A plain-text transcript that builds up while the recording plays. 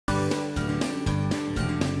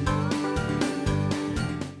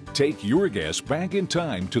Take your guests back in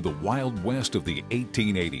time to the Wild West of the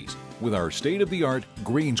 1880s with our state-of-the-art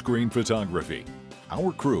green screen photography.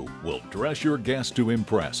 Our crew will dress your guests to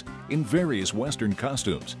impress in various Western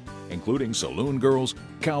costumes, including saloon girls,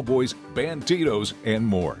 cowboys, banditos, and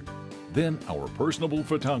more. Then our personable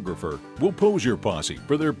photographer will pose your posse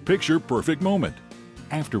for their picture-perfect moment.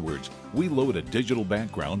 Afterwards, we load a digital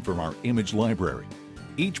background from our image library.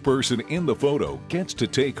 Each person in the photo gets to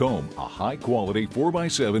take home a high-quality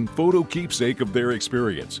 4x7 photo keepsake of their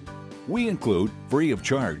experience. We include free of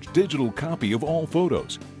charge digital copy of all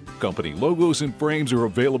photos. Company logos and frames are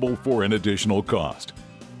available for an additional cost.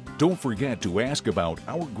 Don't forget to ask about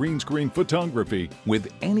our green screen photography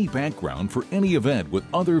with any background for any event with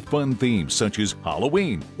other fun themes such as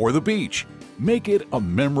Halloween or the beach. Make it a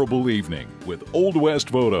memorable evening with Old West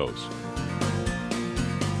Photos.